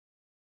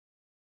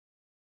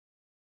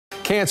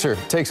Cancer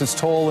takes its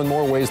toll in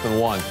more ways than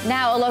one.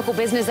 Now a local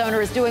business owner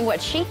is doing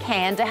what she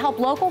can to help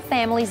local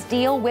families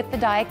deal with the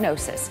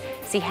diagnosis.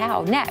 See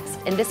how next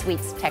in this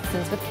week's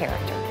Texans with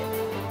Character.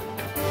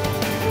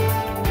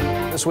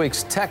 This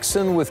week's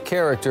Texan with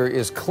Character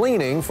is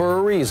cleaning for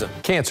a reason.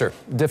 Cancer,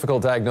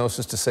 difficult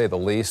diagnosis to say the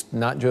least,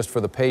 not just for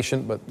the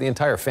patient, but the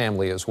entire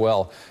family as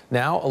well.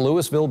 Now, a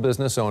Louisville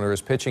business owner is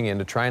pitching in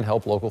to try and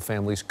help local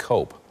families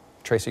cope.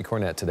 Tracy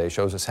Cornett today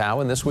shows us how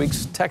in this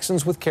week's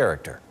Texans with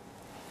Character.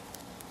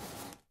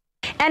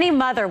 Any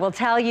mother will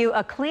tell you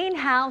a clean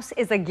house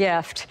is a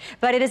gift,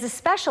 but it is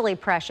especially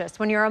precious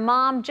when you're a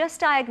mom just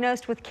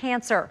diagnosed with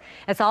cancer.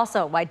 It's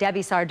also why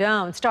Debbie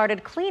Sardone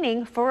started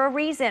cleaning for a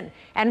reason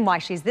and why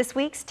she's this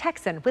week's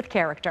Texan with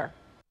Character.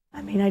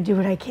 I mean, I do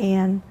what I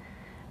can.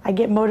 I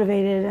get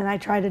motivated and I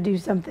try to do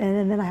something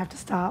and then I have to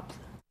stop.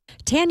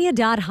 Tanya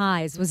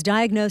Dodd-Hayes was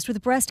diagnosed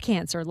with breast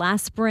cancer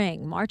last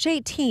spring, March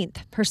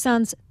 18th, her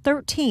son's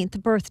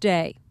 13th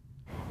birthday.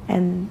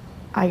 And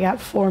I got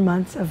 4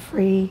 months of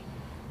free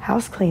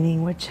house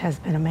cleaning, which has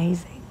been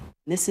amazing.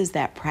 This is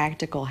that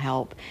practical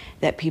help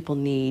that people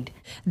need.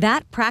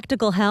 That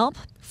practical help?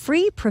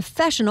 Free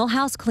professional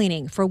house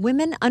cleaning for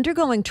women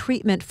undergoing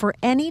treatment for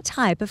any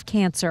type of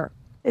cancer.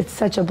 It's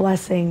such a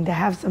blessing to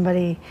have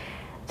somebody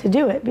to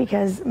do it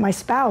because my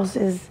spouse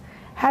is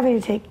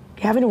having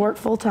to work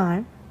full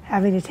time,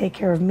 having to take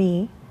care of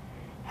me,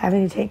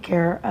 having to take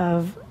care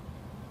of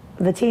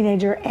the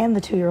teenager and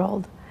the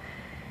 2-year-old,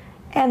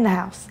 and the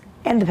house,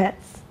 and the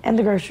pets, and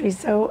the groceries.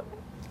 So,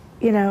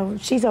 you know,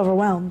 she's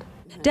overwhelmed.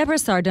 Deborah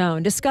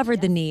Sardone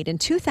discovered the need in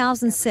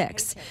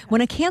 2006 when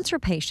a cancer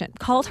patient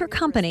called her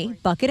company,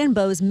 Bucket &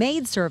 Bow's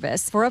maid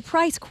service, for a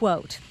price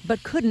quote,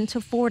 but couldn't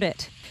afford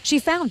it. She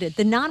founded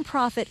the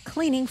nonprofit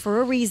Cleaning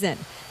for a Reason,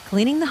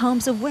 cleaning the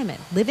homes of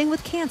women living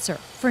with cancer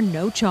for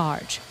no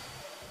charge.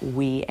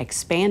 We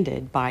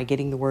expanded by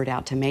getting the word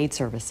out to maid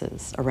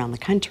services around the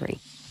country.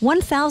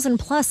 1,000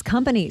 plus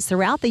companies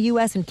throughout the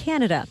U.S. and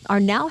Canada are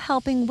now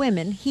helping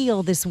women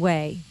heal this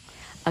way.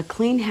 A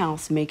clean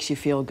house makes you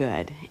feel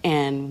good,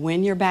 and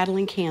when you're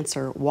battling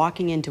cancer,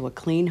 walking into a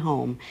clean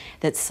home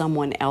that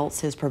someone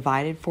else has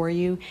provided for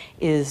you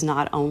is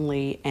not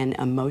only an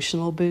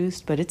emotional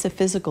boost, but it's a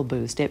physical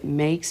boost. It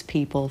makes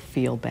people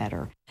feel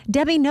better.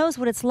 Debbie knows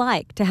what it's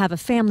like to have a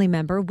family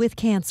member with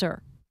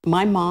cancer.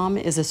 My mom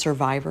is a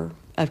survivor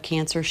of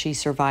cancer. She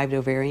survived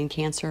ovarian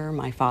cancer.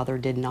 My father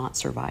did not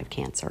survive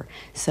cancer.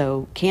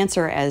 So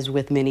cancer, as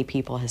with many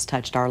people, has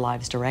touched our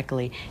lives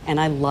directly, and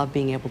I love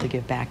being able to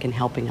give back and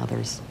helping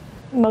others.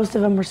 Most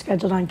of them were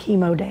scheduled on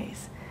chemo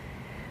days.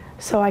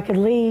 So I could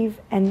leave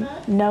and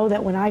know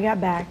that when I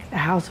got back, the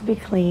house would be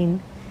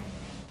clean.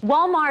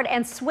 Walmart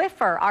and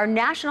Swiffer are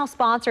national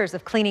sponsors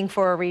of Cleaning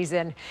for a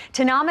Reason.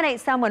 To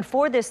nominate someone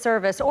for this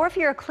service, or if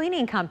you're a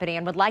cleaning company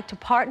and would like to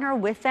partner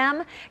with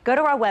them, go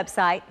to our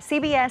website,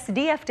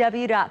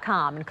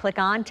 cbsdfw.com, and click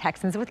on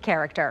Texans with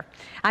Character.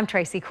 I'm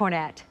Tracy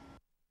Cornett.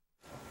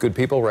 Good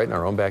people right in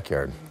our own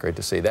backyard. Great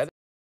to see that.